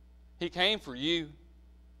 He came for you.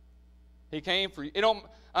 He came for you.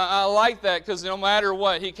 I like that because no matter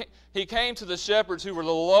what, He came to the shepherds who were the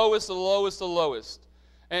lowest, the lowest, the lowest.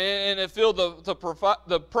 And it filled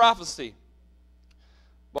the prophecy.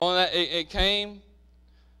 But on that, it came,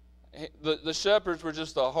 the shepherds were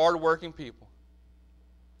just a hard-working people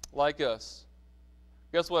like us.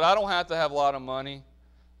 Guess what? I don't have to have a lot of money.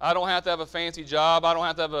 I don't have to have a fancy job. I don't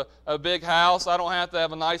have to have a big house. I don't have to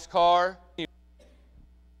have a nice car. It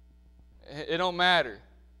don't matter.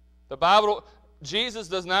 The Bible, Jesus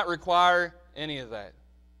does not require any of that.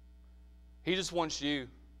 He just wants you.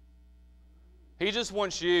 He just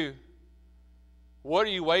wants you. What are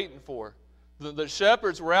you waiting for? The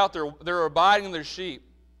shepherds were out there. They were abiding their sheep.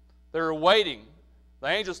 They were waiting. The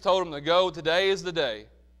angels told them to go. Today is the day.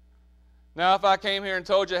 Now, if I came here and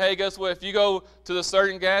told you, hey, guess what? If you go to the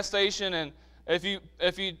certain gas station and if you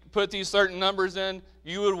put these certain numbers in,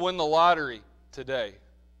 you would win the lottery today.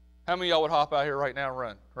 How many of y'all would hop out here right now and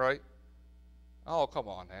run, right? Oh, come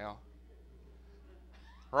on now.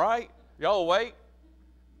 Right? Y'all wait?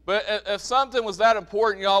 But if something was that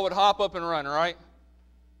important, y'all would hop up and run, right?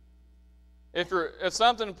 If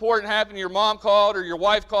something important happened, your mom called or your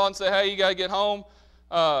wife called and said, hey, you got to get home.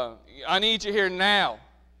 I need you here now.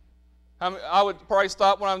 I would probably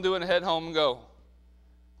stop what I'm doing and head home and go.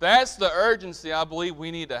 That's the urgency I believe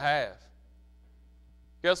we need to have.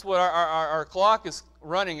 Guess what? Our clock is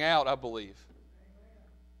running out, I believe.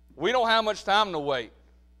 We don't have much time to wait.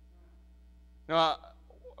 Are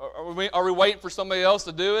we waiting for somebody else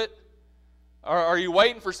to do it? Are you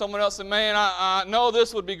waiting for someone else to, man, I know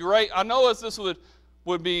this would be great. I know this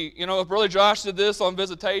would be, if Brother Josh did this on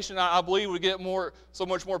visitation, I believe we'd get so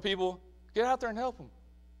much more people. Get out there and help them.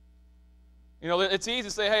 It's easy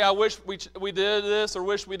to say, hey, I wish we did this or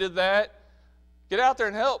wish we did that. Get out there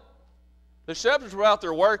and help. The shepherds were out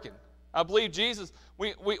there working. I believe Jesus,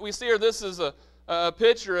 we see here this is a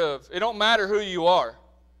picture of, it don't matter who you are.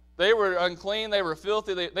 They were unclean, they were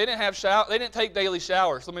filthy, they didn't have they didn't take daily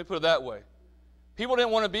showers, let me put it that way. People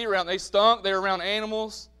didn't want to be around, they stunk, they were around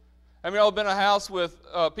animals. I mean, I've been in a house with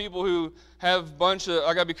people who have a bunch of,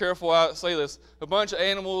 I got to be careful how I say this, a bunch of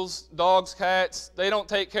animals, dogs, cats, they don't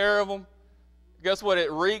take care of them. Guess what?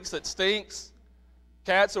 It reeks, it stinks.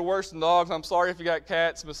 Cats are worse than dogs. I'm sorry if you got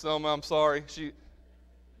cats, Miss Selma, I'm sorry.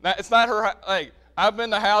 It's not her, hey, I've been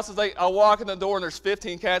to houses, I walk in the door and there's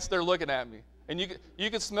 15 cats there looking at me. And you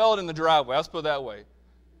can smell it in the driveway, let's put it that way.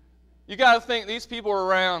 You got to think, these people are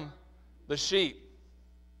around the sheep.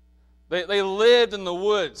 They lived in the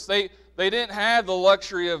woods. They didn't have the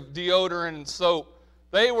luxury of deodorant and soap.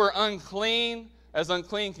 They were unclean as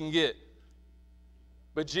unclean can get.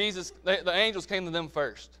 But Jesus, the angels came to them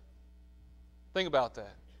first. Think about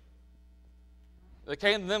that. They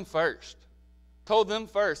came to them first. Told them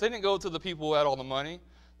first. They didn't go to the people who had all the money.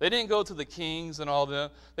 They didn't go to the kings and all them.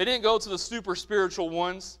 They didn't go to the super spiritual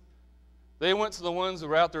ones. They went to the ones who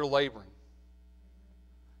were out there laboring.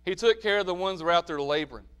 He took care of the ones who were out there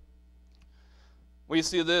laboring. We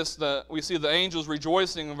see this, we see the angels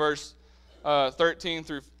rejoicing in verse 13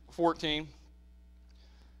 through 14.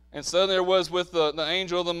 And so there was with the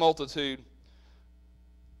angel of the multitude.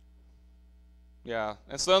 Yeah.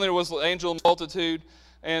 And so there was the angel of the multitude,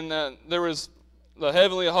 and there was the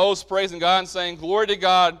heavenly host praising God and saying, "Glory to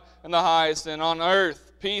God in the highest, and on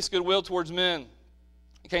earth peace, goodwill towards men."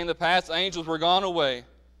 It came to pass, the angels were gone away.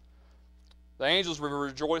 The angels were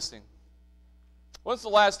rejoicing. When's the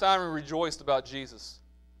last time you rejoiced about Jesus?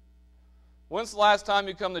 When's the last time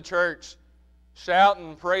you come to church shouting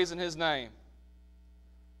and praising His name?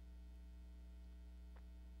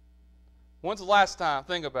 When's the last time?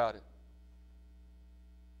 Think about it.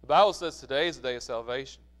 The Bible says today is the day of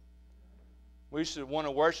salvation. We should want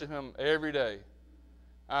to worship Him every day.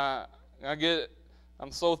 I'm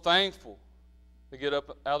so thankful to get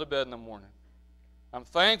up out of bed in the morning. I'm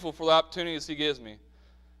thankful for the opportunities He gives me.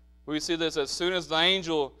 We see this as soon as the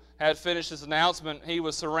angel had finished his announcement, he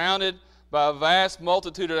was surrounded by a vast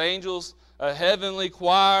multitude of angels, a heavenly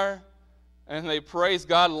choir, and they praised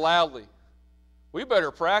God loudly. We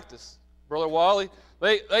better practice, Brother Wally.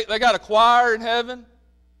 They got a choir in heaven.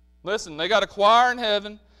 Listen, they got a choir in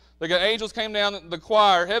heaven. They got angels came down the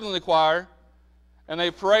choir, heavenly choir, and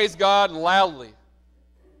they praised God loudly.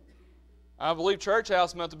 I believe church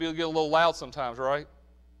house meant to be get a little loud sometimes, right?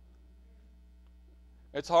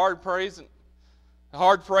 It's hard praising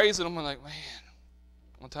them. I'm like, man,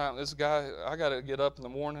 one time this guy, I got to get up in the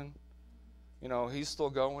morning. You know, he's still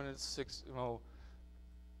going at 6. You know,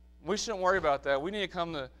 we shouldn't worry about that. We need to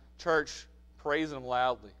come to church praising Him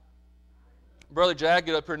loudly. Brother Jack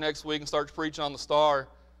get up here next week and starts preaching on the star.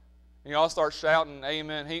 And y'all start shouting,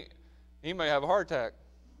 amen. He may have a heart attack.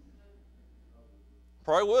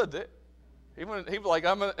 Probably would. He'd be like,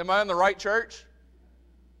 am I in the right church?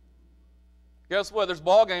 Guess what? There's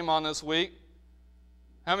ball game on this week.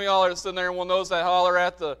 How many of y'all are sitting there and one of those that holler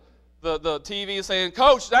at the TV saying,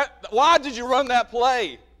 "Coach, why did you run that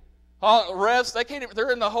play?" Refs,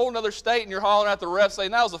 they're in a whole other state, and you're hollering at the refs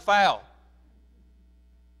saying that was a foul.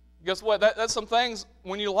 Guess what? That's some things,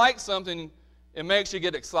 when you like something, it makes you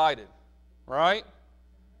get excited, right?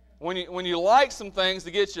 When you like some things,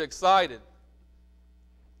 it gets you excited.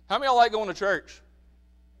 How many of y'all like going to church?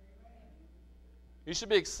 You should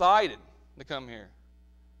be excited to come here.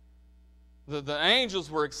 The angels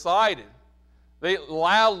were excited. They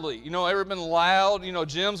loudly, ever been loud?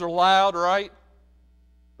 Gyms are loud, right?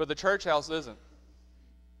 But the church house isn't.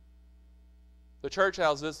 The church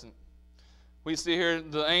house isn't. We see here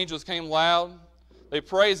the angels came loud. They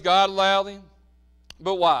praised God loudly.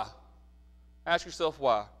 But why? Ask yourself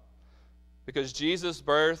why. Because Jesus'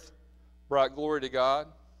 birth brought glory to God.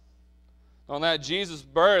 On that, Jesus'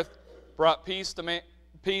 birth brought peace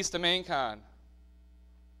to mankind.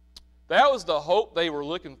 That was the hope they were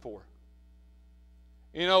looking for.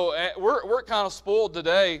 We're kind of spoiled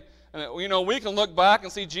today. And, we can look back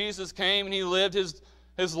and see Jesus came and He lived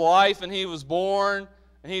His life and He was born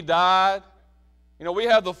and He died. We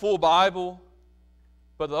have the full Bible,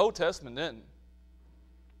 but the Old Testament didn't.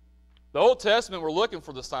 The Old Testament were looking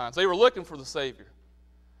for the signs. They were looking for the Savior.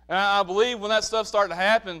 And I believe when that stuff started to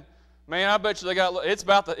happen, man, I bet you it's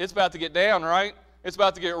about to get down, right? It's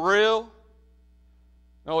about to get real.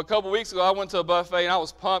 A couple weeks ago, I went to a buffet and I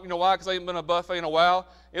was pumped. You know why? Because I hadn't been to a buffet in a while.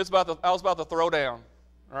 I was about to throw down.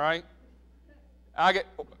 All right?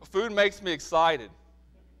 Food makes me excited.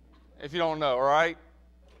 If you don't know, all right?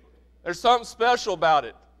 There's something special about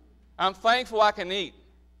it. I'm thankful I can eat.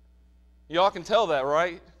 Y'all can tell that,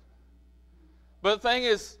 right? But the thing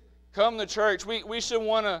is, come to church. We should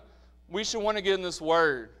want we should want to get in this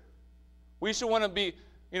Word. We should want to be,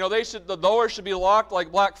 the doors should be locked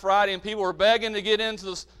like Black Friday, and people are begging to get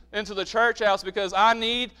into the church house because I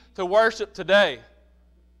need to worship today.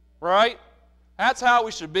 Right? That's how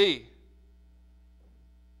we should be.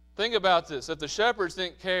 Think about this. If the shepherds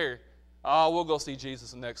didn't care, we'll go see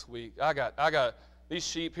Jesus next week. I got these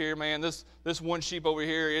sheep here, man. This one sheep over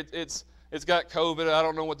here, it's got COVID. I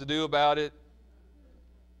don't know what to do about it.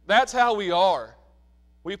 That's how we are.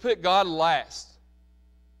 We put God last.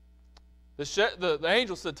 The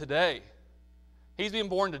angel said today. He's being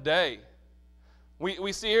born today.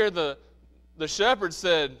 We see here the shepherd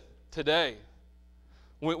said today.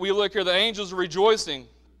 We look here, the angels are rejoicing.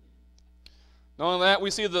 Not only that,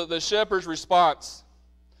 we see the shepherd's response.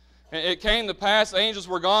 And it came to pass, the angels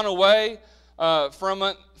were gone away from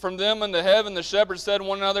them into heaven. The shepherds said to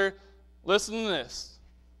one another, listen to this.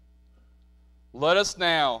 Let us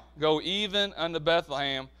now go even unto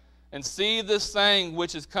Bethlehem, and see this thing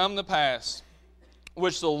which is come to pass,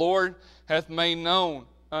 which the Lord hath made known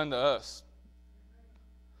unto us.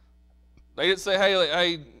 They didn't say,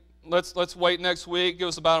 hey, let's wait next week. Give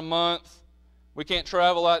us about a month. We can't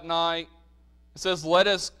travel that night. It says, let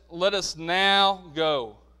us now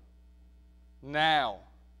go. Now.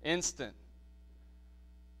 Instant.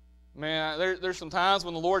 Man, there's some times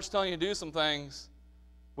when the Lord's telling you to do some things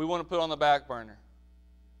we want to put on the back burner.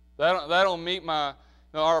 That don't meet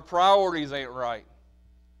our priorities ain't right.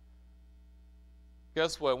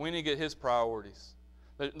 Guess what? We need to get His priorities.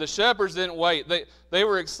 The shepherds didn't wait. They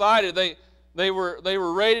were excited. They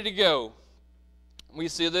were ready to go. We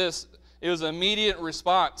see this. It was an immediate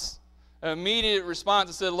response. An immediate response.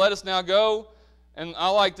 It said, let us now go. And I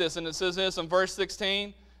like this. And it says this in verse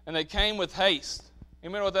 16. And they came with haste. You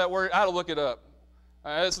remember what that word? I had to look it up.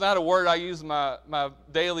 It's not a word I use in my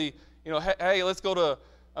daily, hey, let's go to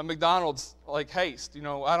a McDonald's, like haste. I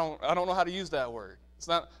don't know how to use that word. It's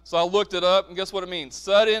not. So I looked it up, and guess what it means?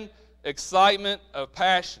 Sudden excitement of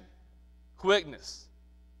passion, quickness.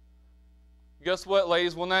 Guess what,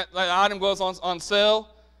 ladies? When that item goes on sale,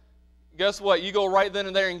 guess what? You go right then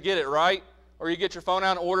and there and get it, right? Or you get your phone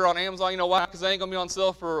out and order on Amazon. You know why? Because it ain't going to be on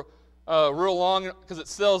sale for real long, because it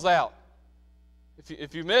sells out.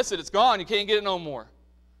 If you miss it, it's gone. You can't get it no more.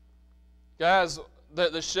 Guys,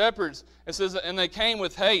 the shepherds, it says, and they came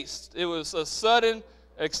with haste. It was a sudden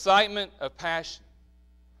excitement of passion.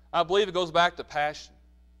 I believe it goes back to passion.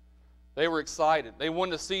 They were excited. They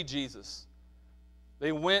wanted to see Jesus.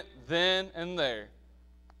 They went then and there.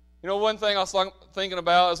 One thing I was thinking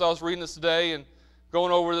about as I was reading this today and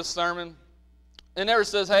going over this sermon, it never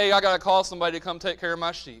says, hey, I got to call somebody to come take care of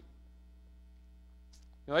my sheep.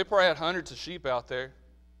 They probably had hundreds of sheep out there.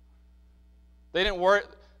 They didn't worry.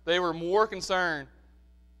 They were more concerned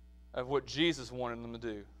of what Jesus wanted them to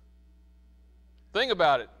do. Think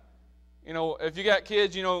about it. If you got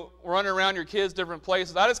kids, running around your kids different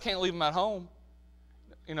places, I just can't leave them at home.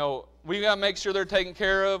 We got to make sure they're taken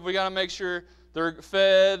care of. We got to make sure they're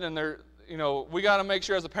fed, and we got to make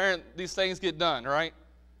sure as a parent these things get done, right?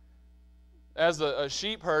 As a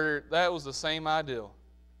sheep herder, that was the same ideal.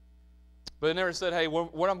 But it never said, hey,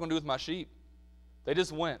 what am I going to do with my sheep? They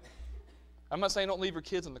just went. I'm not saying don't leave your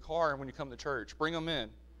kids in the car when you come to church. Bring them in.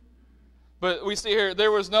 But we see here, there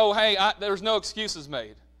was no excuses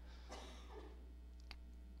made.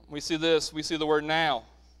 We see this. We see the word now.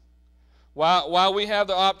 While we have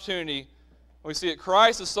the opportunity, we see that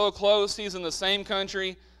Christ is so close, He's in the same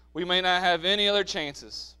country, we may not have any other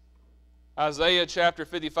chances. Isaiah chapter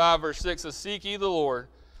 55, verse 6 says, seek ye the Lord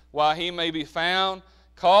while He may be found.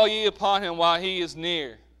 Call ye upon Him while He is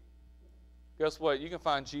near. Guess what? You can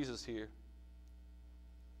find Jesus here.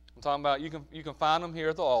 I'm talking about you can find Him here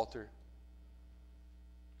at the altar.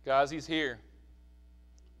 Guys, He's here.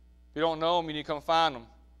 If you don't know Him, you need to come find Him.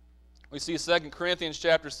 We see 2 Corinthians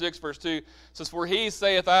chapter 6, verse 2. It says, for He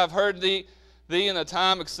saith, I have heard thee in the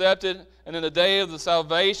time accepted, and in the day of the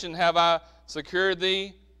salvation have I secured thee.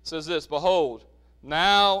 It says this, behold,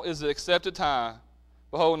 now is the accepted time.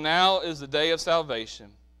 Behold, now is the day of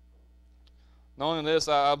salvation. Knowing this,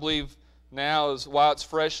 I believe now is why it's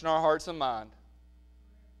fresh in our hearts and mind.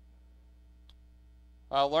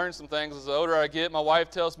 I learned some things as the older I get. My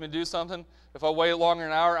wife tells me to do something. If I wait longer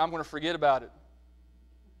than an hour, I'm going to forget about it.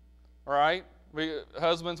 All right?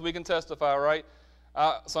 Husbands, we can testify, right?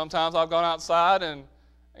 Sometimes I've gone outside and,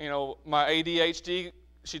 my ADHD,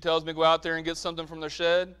 she tells me to go out there and get something from the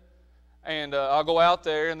shed. And I'll go out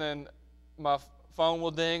there and then my phone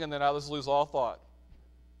will ding, and then I just lose all thought.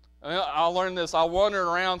 And I'll learn this. I'll wander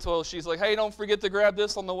around until she's like, hey, don't forget to grab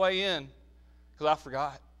this on the way in, because I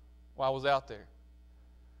forgot while I was out there.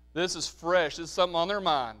 This is fresh. This is something on their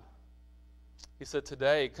mind. He said,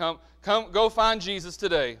 today, come, go find Jesus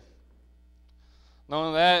today. Not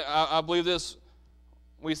only that, I believe this,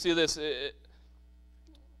 we see this,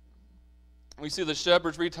 we see the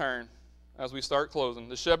shepherds return as we start closing.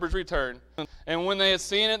 The shepherds return. And when they had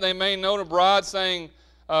seen it, they made known abroad, saying,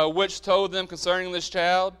 which told them concerning this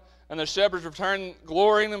child. And the shepherds returned,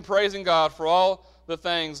 glorying and praising God for all the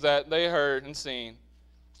things that they heard and seen.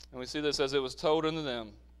 And we see this as it was told unto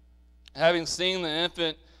them. Having seen the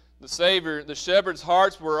infant, the Savior, the shepherds'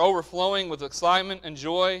 hearts were overflowing with excitement and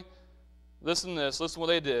joy. Listen to this. Listen what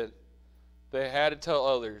they did. They had to tell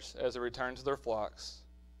others as they returned to their flocks.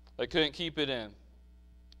 They couldn't keep it in.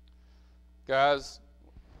 Guys,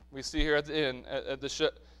 we see here at the end, at the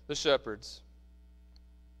shepherds.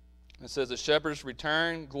 It says, the shepherds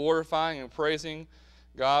returned, glorifying and praising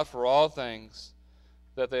God for all things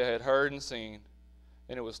that they had heard and seen,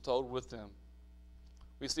 and it was told with them.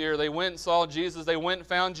 We see here they went and saw Jesus. They went and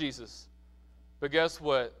found Jesus. But guess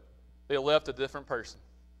what? They left a different person.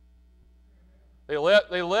 They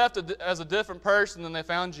left as a different person than they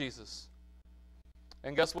found Jesus.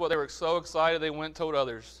 And guess what? They were so excited they went and told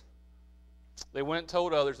others. They went and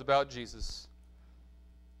told others about Jesus.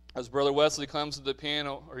 As Brother Wesley comes to the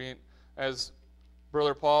piano, or as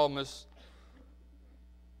Brother Paul, Miss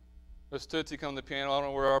Tootsie come to the piano. I don't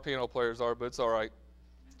know where our piano players are, but it's all right.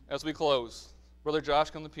 As we close, Brother Josh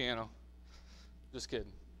come to the piano. Just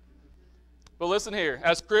kidding. But listen here.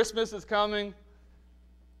 As Christmas is coming,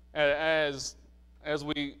 as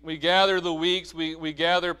we gather the weeks, we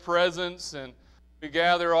gather presents, and we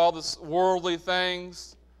gather all the worldly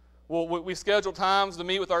things. Well, we schedule times to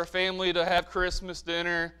meet with our family to have Christmas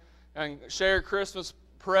dinner and share Christmas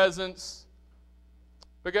presents.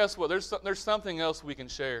 But guess what? There's something else we can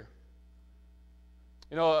share.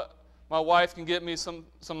 You know, my wife can get me some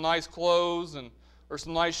nice clothes or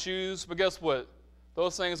some nice shoes, but guess what?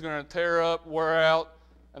 Those things are going to tear up, wear out,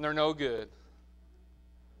 and they're no good.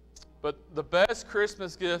 But the best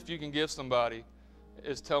Christmas gift you can give somebody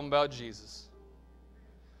is tell them about Jesus.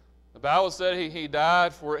 The Bible said he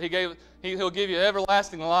died for it. He'll give you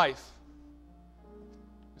everlasting life.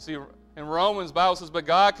 You see, in Romans, the Bible says, but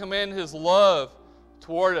God commended his love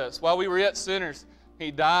toward us. While we were yet sinners, he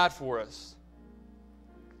died for us.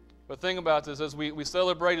 But think about this, as we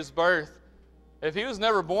celebrate his birth, if he was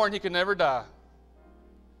never born, he could never die.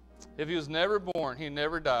 If he was never born, he'd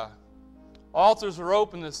never die. Altars are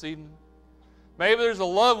open this evening. Maybe there's a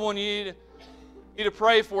loved one you need to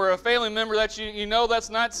pray for, a family member that you know that's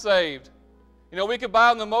not saved. You know, we could buy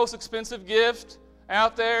them the most expensive gift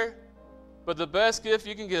out there, but the best gift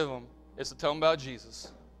you can give them is to tell them about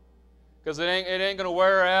Jesus. Because it ain't going to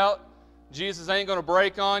wear out. Jesus ain't going to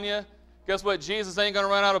break on you. Guess what? Jesus ain't going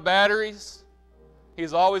to run out of batteries.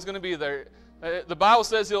 He's always going to be there. The Bible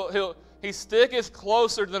says he sticketh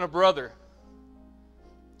closer than a brother.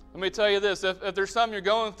 Let me tell you this. If there's something you're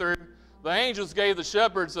going through, the angels gave the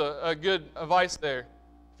shepherds a good advice there.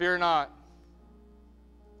 Fear not.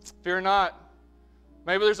 Fear not.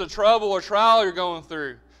 Maybe there's a trouble or trial you're going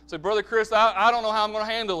through. Say, Brother Chris, I don't know how I'm going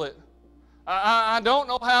to handle it. I don't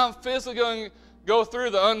know how I'm physically going to go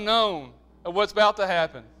through the unknown of what's about to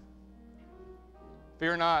happen.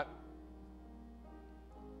 Fear not.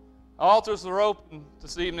 Altars are open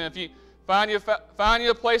this evening. If you find you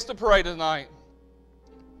a place to pray tonight.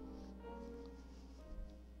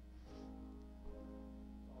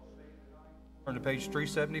 Turn to page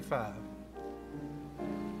 375.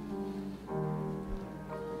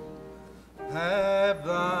 Have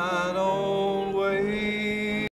thine own